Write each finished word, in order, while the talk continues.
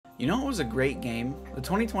You know what was a great game? The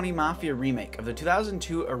 2020 Mafia remake of the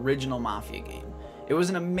 2002 original Mafia game. It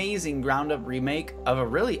was an amazing ground-up remake of a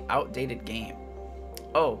really outdated game.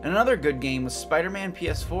 Oh, and another good game was Spider-Man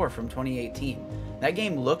PS4 from 2018. That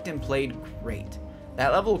game looked and played great.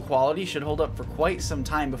 That level of quality should hold up for quite some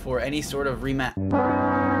time before any sort of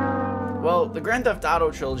remaster. Well, the Grand Theft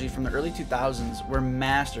Auto Trilogy from the early 2000s were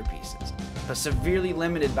masterpieces, but severely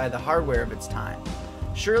limited by the hardware of its time.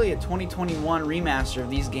 Surely a 2021 remaster of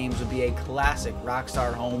these games would be a classic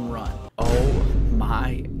Rockstar home run. Oh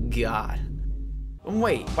my god.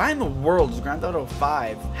 Wait, why in the world does Grand Theft Auto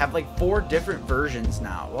 5 have like 4 different versions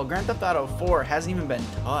now, while Grand Theft Auto 4 hasn't even been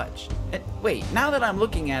touched? And wait, now that I'm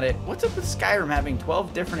looking at it, what's up with Skyrim having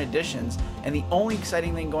 12 different editions, and the only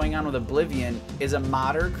exciting thing going on with Oblivion is a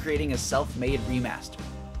modder creating a self-made remaster?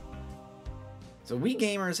 So we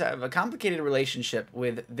gamers have a complicated relationship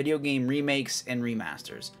with video game remakes and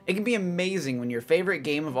remasters. It can be amazing when your favorite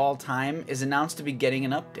game of all time is announced to be getting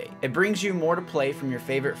an update. It brings you more to play from your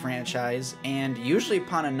favorite franchise, and usually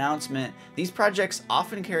upon announcement, these projects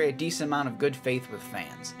often carry a decent amount of good faith with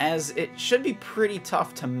fans, as it should be pretty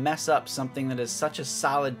tough to mess up something that is such a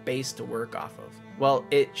solid base to work off of. Well,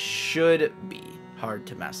 it should be hard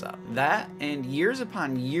to mess up. That and years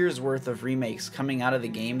upon years worth of remakes coming out of the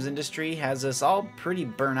games industry has us all pretty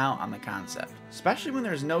burnt out on the concept, especially when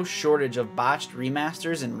there's no shortage of botched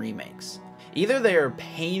remasters and remakes. Either they are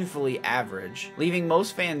painfully average, leaving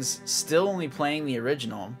most fans still only playing the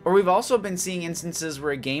original, or we've also been seeing instances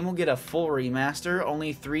where a game will get a full remaster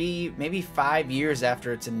only 3, maybe 5 years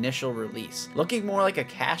after its initial release, looking more like a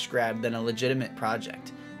cash grab than a legitimate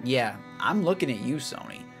project. Yeah, I'm looking at you,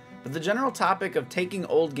 Sony. But the general topic of taking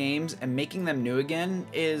old games and making them new again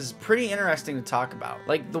is pretty interesting to talk about.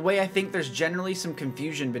 Like the way I think there's generally some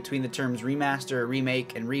confusion between the terms remaster,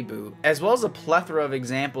 remake, and reboot, as well as a plethora of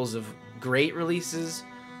examples of great releases,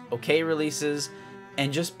 okay releases,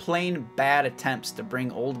 and just plain bad attempts to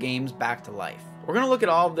bring old games back to life. We're going to look at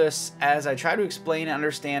all of this as I try to explain and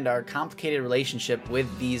understand our complicated relationship with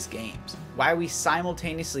these games, why we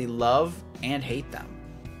simultaneously love and hate them.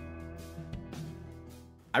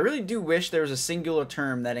 I really do wish there was a singular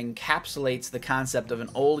term that encapsulates the concept of an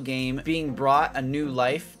old game being brought a new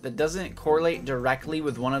life that doesn't correlate directly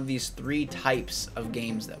with one of these 3 types of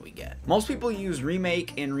games that we get. Most people use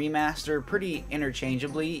remake and remaster pretty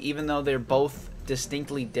interchangeably, even though they're both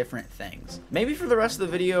distinctly different things. Maybe for the rest of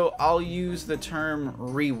the video, I'll use the term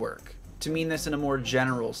rework to mean this in a more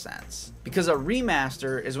general sense. Because a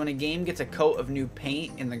remaster is when a game gets a coat of new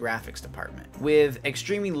paint in the graphics department, with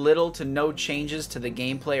extremely little to no changes to the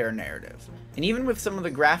gameplay or narrative. And even with some of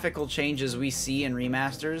the graphical changes we see in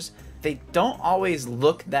remasters, they don't always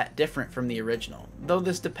look that different from the original, though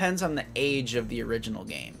this depends on the age of the original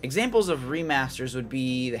game. Examples of remasters would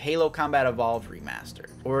be the Halo Combat Evolved remaster,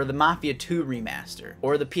 or the Mafia 2 remaster,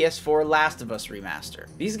 or the PS4 Last of Us remaster.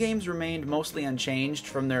 These games remained mostly unchanged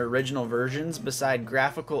from their original versions, beside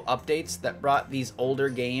graphical updates that brought these older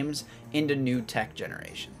games into new tech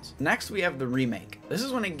generations. Next, we have the remake. This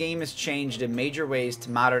is when a game is changed in major ways to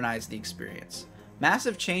modernize the experience.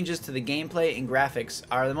 Massive changes to the gameplay and graphics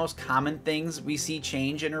are the most common things we see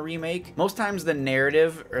change in a remake. Most times the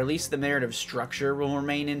narrative, or at least the narrative structure, will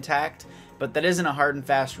remain intact, but that isn't a hard and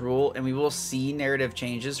fast rule, and we will see narrative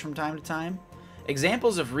changes from time to time.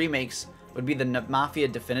 Examples of remakes would be the Mafia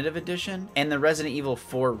Definitive Edition and the Resident Evil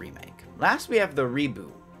 4 remake. Last, we have the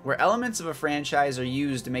reboot, where elements of a franchise are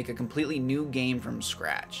used to make a completely new game from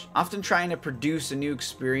scratch, often trying to produce a new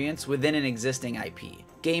experience within an existing IP.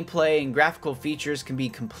 Gameplay and graphical features can be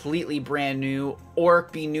completely brand new or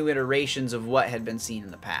be new iterations of what had been seen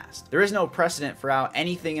in the past. There is no precedent for how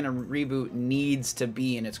anything in a reboot needs to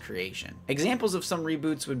be in its creation. Examples of some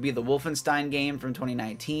reboots would be the Wolfenstein game from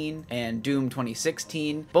 2019 and Doom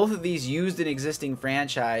 2016. Both of these used an existing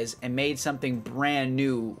franchise and made something brand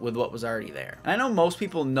new with what was already there. And I know most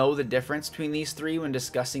people know the difference between these 3 when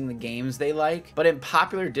discussing the games they like, but in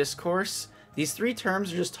popular discourse, these 3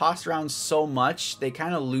 terms are just tossed around so much, they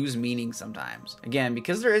kind of lose meaning sometimes. Again,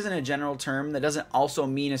 because there isn't a general term, that doesn't also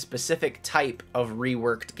mean a specific type of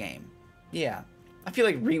reworked game. Yeah, I feel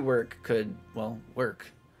like rework could, well,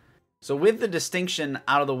 work. So with the distinction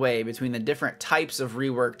out of the way between the different types of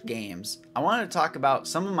reworked games, I wanted to talk about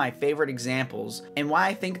some of my favorite examples and why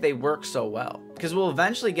I think they work so well. because we'll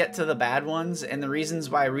eventually get to the bad ones and the reasons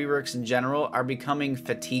why reworks in general are becoming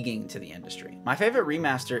fatiguing to the industry. My favorite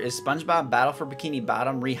remaster is SpongeBob Battle for Bikini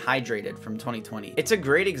Bottom Rehydrated from 2020. It's a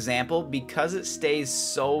great example because it stays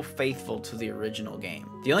so faithful to the original game.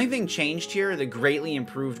 The only thing changed here are the greatly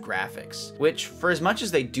improved graphics, which, for as much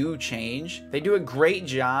as they do change, they do a great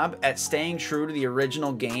job at staying true to the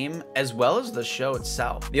original game as well as the show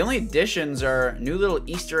itself. The only additions are new little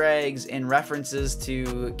Easter eggs and references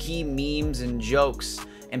to key memes and jokes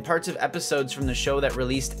and parts of episodes from the show that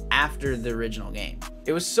released after the original game.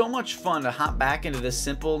 It was so much fun to hop back into this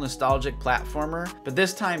simple, nostalgic platformer, but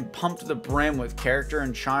this time pumped to the brim with character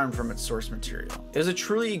and charm from its source material. It was a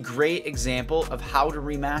truly great example of how to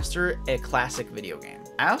remaster a classic video game.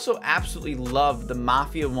 I also absolutely loved the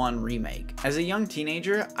Mafia 1 remake. As a young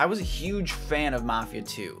teenager, I was a huge fan of Mafia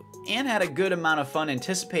 2. And had a good amount of fun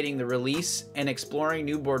anticipating the release and exploring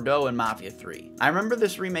New Bordeaux in Mafia 3. I remember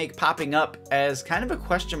this remake popping up as kind of a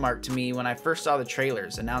question mark to me when I first saw the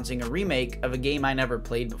trailers announcing a remake of a game I never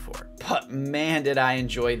played before. But man, did I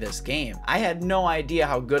enjoy this game. I had no idea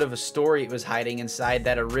how good of a story it was hiding inside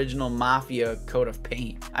that original Mafia coat of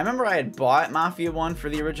paint. I remember I had bought Mafia 1 for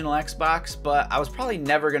the original Xbox, but I was probably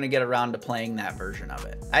never going to get around to playing that version of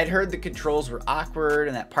it. I had heard the controls were awkward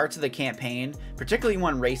and that parts of the campaign, particularly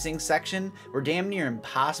one racing section, were damn near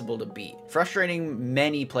impossible to beat, frustrating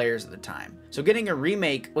many players at the time. So getting a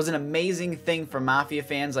remake was an amazing thing for Mafia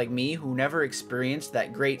fans like me who never experienced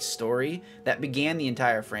that great story that began the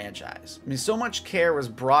entire franchise. I mean, so much care was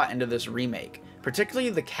brought into this remake, particularly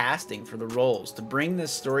the casting for the roles to bring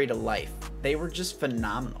this story to life. They were just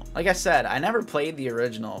phenomenal. Like I said, I never played the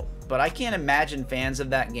original, but I can't imagine fans of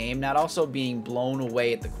that game not also being blown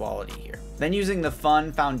away at the quality here. Then using the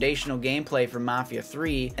fun foundational gameplay from Mafia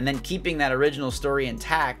 3 and then keeping that original story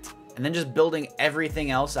intact and then just building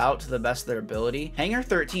everything else out to the best of their ability, Hangar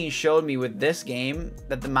 13 showed me with this game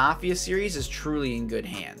that the Mafia series is truly in good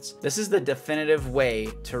hands. This is the definitive way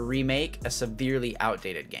to remake a severely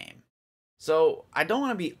outdated game. So I don't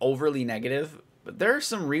want to be overly negative, but there are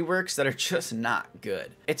some reworks that are just not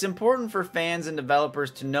good. It's important for fans and developers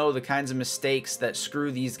to know the kinds of mistakes that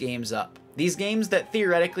screw these games up. These games that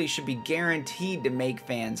theoretically should be guaranteed to make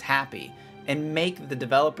fans happy and make the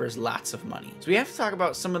developers lots of money. So we have to talk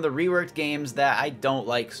about some of the reworked games that I don't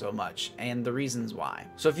like so much and the reasons why.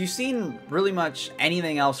 So if you've seen really much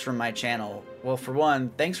anything else from my channel, well, for one,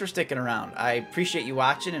 thanks for sticking around. I appreciate you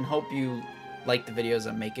watching and hope you like the videos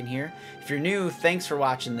I'm making here. If you're new, thanks for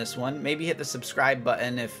watching this one. Maybe hit the subscribe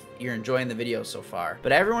button if you're enjoying the video so far.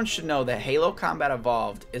 But everyone should know that Halo Combat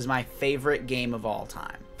Evolved is my favorite game of all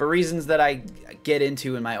time, for reasons that I get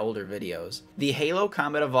into in my older videos. The Halo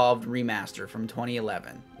Combat Evolved remaster from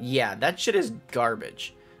 2011. Yeah, that shit is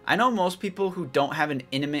garbage. I know most people who don't have an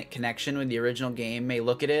intimate connection with the original game may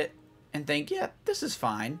look at it and think, yeah, this is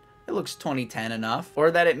fine. It looks 2010 enough,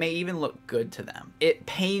 or that it may even look good to them. It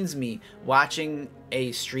pains me watching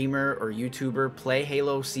a streamer or YouTuber play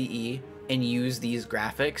Halo CE and use these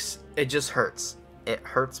graphics. It just hurts. It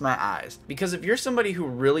hurts my eyes. Because if you're somebody who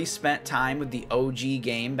really spent time with the OG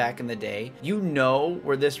game back in the day, you know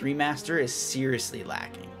where this remaster is seriously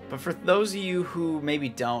lacking. But for those of you who maybe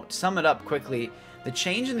don't, sum it up quickly. The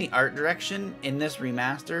change in the art direction in this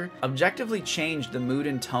remaster objectively changed the mood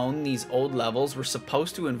and tone these old levels were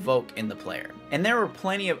supposed to invoke in the player. And there were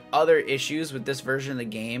plenty of other issues with this version of the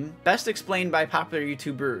game, best explained by popular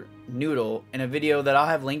YouTuber Noodle in a video that I'll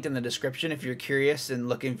have linked in the description if you're curious and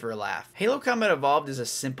looking for a laugh. Halo Combat Evolved is a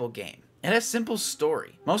simple game. It has a simple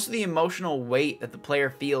story. Most of the emotional weight that the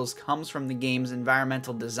player feels comes from the game's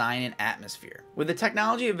environmental design and atmosphere. With the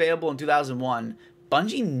technology available in 2001,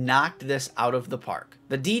 Bungie knocked this out of the park.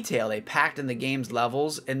 The detail they packed in the game's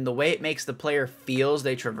levels and the way it makes the player feel as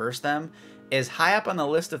they traverse them is high up on the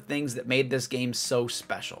list of things that made this game so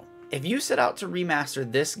special. If you set out to remaster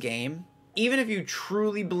this game, even if you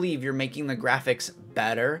truly believe you're making the graphics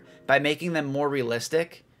better by making them more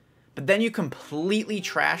realistic, but then you completely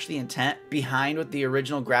trash the intent behind what the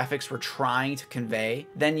original graphics were trying to convey,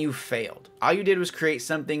 then you failed. All you did was create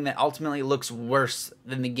something that ultimately looks worse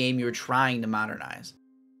than the game you were trying to modernize.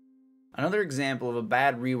 Another example of a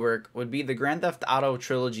bad rework would be the Grand Theft Auto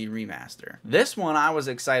Trilogy remaster. This one I was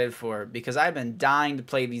excited for because I've been dying to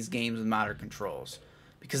play these games with modern controls.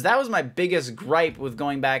 because that was my biggest gripe with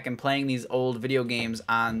going back and playing these old video games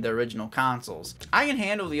on the original consoles. I can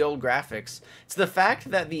handle the old graphics. It's the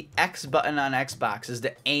fact that the X button on Xbox is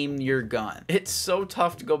to aim your gun. It's so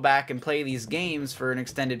tough to go back and play these games for an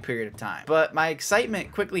extended period of time. But my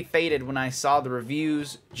excitement quickly faded when I saw the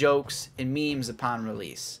reviews, jokes, and memes upon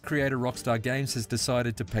release. Creator Rockstar Games has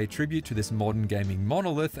decided to pay tribute to this modern gaming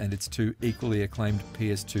monolith and its two equally acclaimed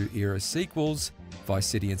PS2 era sequels, Vice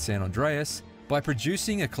City and San Andreas, by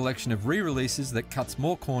producing a collection of re-releases that cuts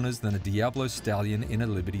more corners than a Diablo stallion in a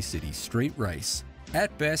Liberty City street race.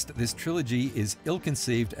 At best, this trilogy is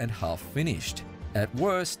ill-conceived and half-finished. At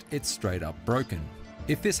worst, it's straight up broken.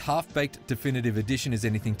 If this half-baked definitive edition is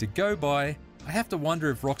anything to go by, I have to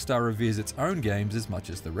wonder if Rockstar reveres its own games as much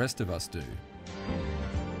as the rest of us do.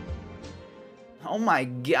 Oh my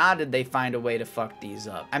god, did they find a way to fuck these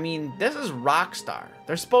up. I mean, this is Rockstar.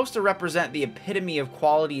 They're supposed to represent the epitome of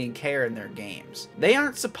quality and care in their games. They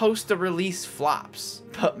aren't supposed to release flops,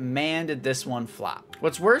 but man did this one flop.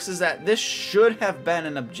 What's worse is that this should have been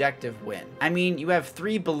an objective win. I mean, you have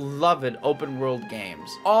 3 beloved open world games.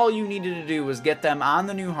 All you needed to do was get them on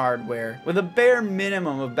the new hardware with a bare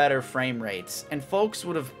minimum of better frame rates, and folks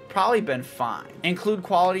would have probably been fine. Include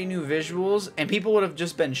quality new visuals, and people would have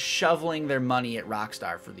just been shoveling their money at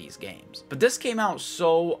Rockstar for these games. But this came out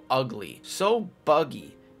so ugly, so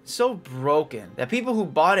buggy, so broken that people who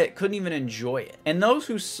bought it couldn't even enjoy it. And those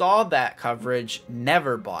who saw that coverage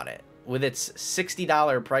never bought it, with its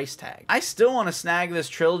 $60 price tag. I still want to snag this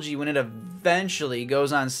trilogy when it eventually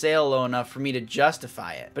goes on sale low enough for me to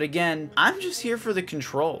justify it. But again, I'm just here for the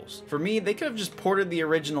controls. For me, they could have just ported the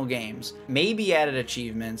original games, maybe added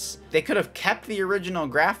achievements. They could have kept the original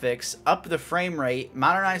graphics, upped the frame rate,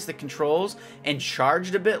 modernized the controls, and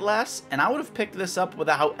charged a bit less, and I would have picked this up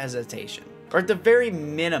without hesitation. Or at the very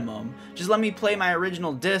minimum, just let me play my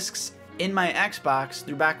original discs in my Xbox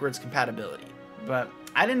through backwards compatibility. But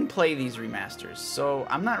I didn't play these remasters, so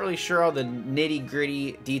I'm not really sure all the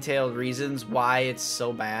nitty-gritty, detailed reasons why it's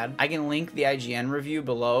so bad. I can link the IGN review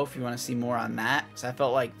below if you want to see more on that, because I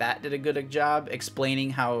felt like that did a good job explaining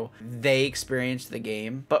how they experienced the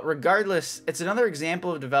game. But regardless, it's another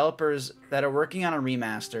example of developers that are working on a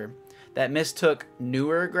remaster that mistook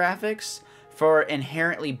newer graphics for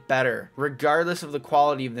inherently better, regardless of the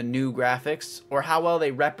quality of the new graphics or how well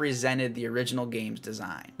they represented the original game's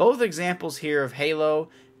design. Both examples here of Halo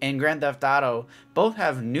and Grand Theft Auto both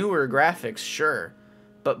have newer graphics, sure,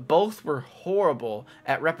 but both were horrible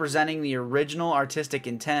at representing the original artistic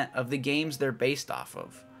intent of the games they're based off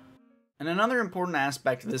of. And another important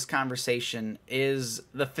aspect of this conversation is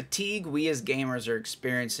the fatigue we as gamers are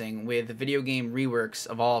experiencing with video game reworks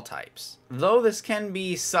of all types. Though this can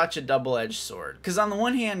be such a double-edged sword, because on the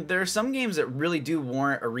one hand, there are some games that really do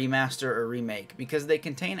warrant a remaster or remake because they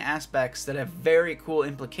contain aspects that have very cool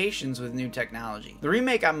implications with new technology. The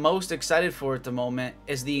remake I'm most excited for at the moment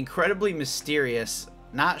is the incredibly mysterious,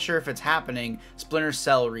 not sure if it's happening, Splinter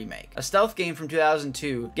Cell remake. A stealth game from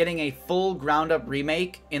 2002 getting a full ground-up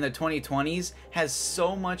remake in the 2020s has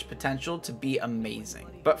so much potential to be amazing.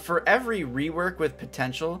 But for every rework with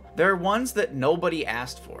potential, there are ones that nobody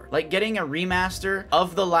asked for, like getting a remaster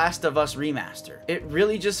of The Last of Us Remaster. It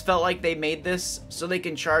really just felt like they made this so they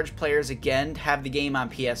can charge players again to have the game on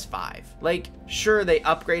PS5. Like, sure, they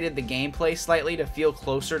upgraded the gameplay slightly to feel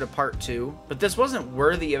closer to Part 2, but this wasn't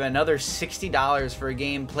worthy of another $60 for a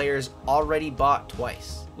game players already bought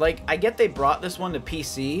twice. Like, I get they brought this one to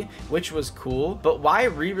PC, which was cool, but why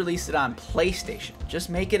re-release it on PlayStation? Just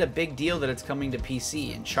make it a big deal that it's coming to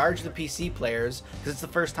PC and charge the PC players, because it's the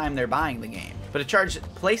first time they're buying the game. But to charge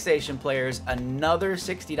PlayStation players another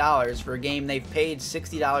 $60 for a game they've paid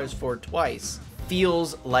 $60 for twice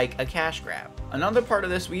feels like a cash grab. Another part of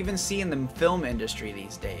this we even see in the film industry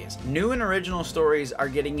these days. New and original stories are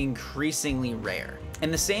getting increasingly rare.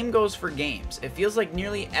 And the same goes for games. It feels like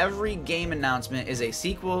nearly every game announcement is a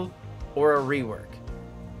sequel or a rework.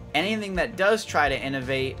 Anything that does try to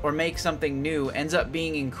innovate or make something new ends up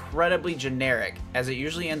being incredibly generic, as it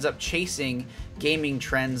usually ends up chasing gaming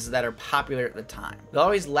trends that are popular at the time. They'll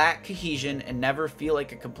always lack cohesion and never feel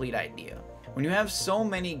like a complete idea. When you have so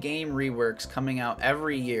many game reworks coming out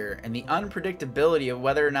every year, and the unpredictability of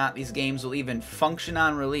whether or not these games will even function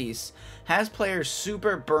on release has players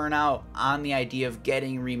super burnt out on the idea of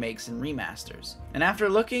getting remakes and remasters. And after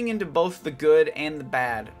looking into both the good and the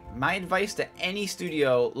bad, my advice to any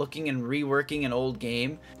studio looking and reworking an old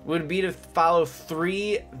game would be to follow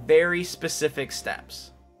 3 very specific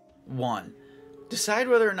steps. 1. Decide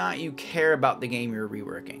whether or not you care about the game you're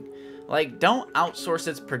reworking. Like, don't outsource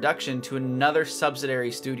its production to another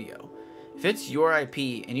subsidiary studio. If it's your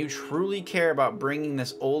IP and you truly care about bringing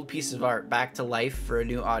this old piece of art back to life for a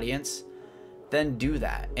new audience, then do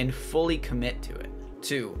that and fully commit to it.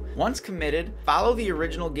 2. Once committed, follow the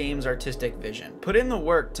original game's artistic vision. Put in the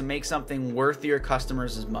work to make something worth your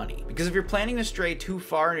customers' money. Because if you're planning to stray too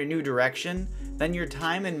far in a new direction, then your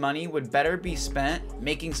time and money would better be spent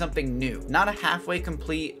making something new, not a halfway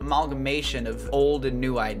complete amalgamation of old and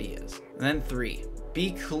new ideas. And then 3.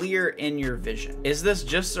 Be clear in your vision. Is this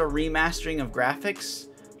just a remastering of graphics?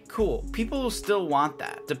 Cool. People will still want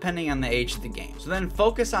that, depending on the age of the game. So then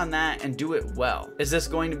focus on that and do it well. Is this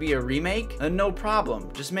going to be a remake? Then no problem.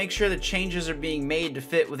 Just make sure the changes are being made to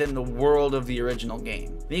fit within the world of the original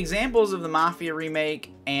game. The examples of the Mafia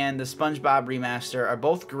remake and the SpongeBob remaster are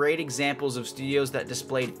both great examples of studios that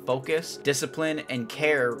displayed focus, discipline, and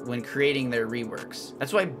care when creating their reworks.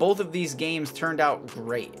 That's why both of these games turned out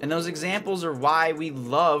great. And those examples are why we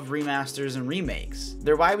love remasters and remakes.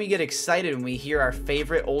 They're why we get excited when we hear our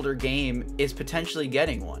favorite older game is potentially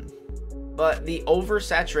getting one. But the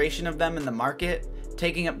oversaturation of them in the market,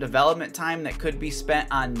 taking up development time that could be spent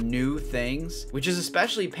on new things, which is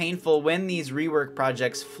especially painful when these rework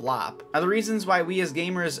projects flop, are the reasons why we as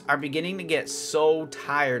gamers are beginning to get so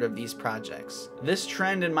tired of these projects. This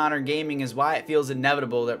trend in modern gaming is why it feels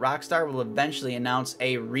inevitable that Rockstar will eventually announce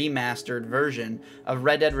a remastered version of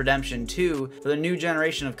Red Dead Redemption 2 for the new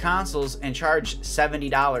generation of consoles and charge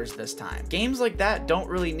 $70 this time. Games like that don't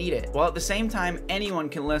really need it, while at the same time anyone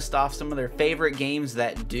can list off some of their favorite games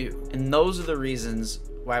that do. And those are the reasons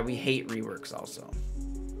why we hate reworks also.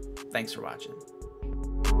 Thanks for watching.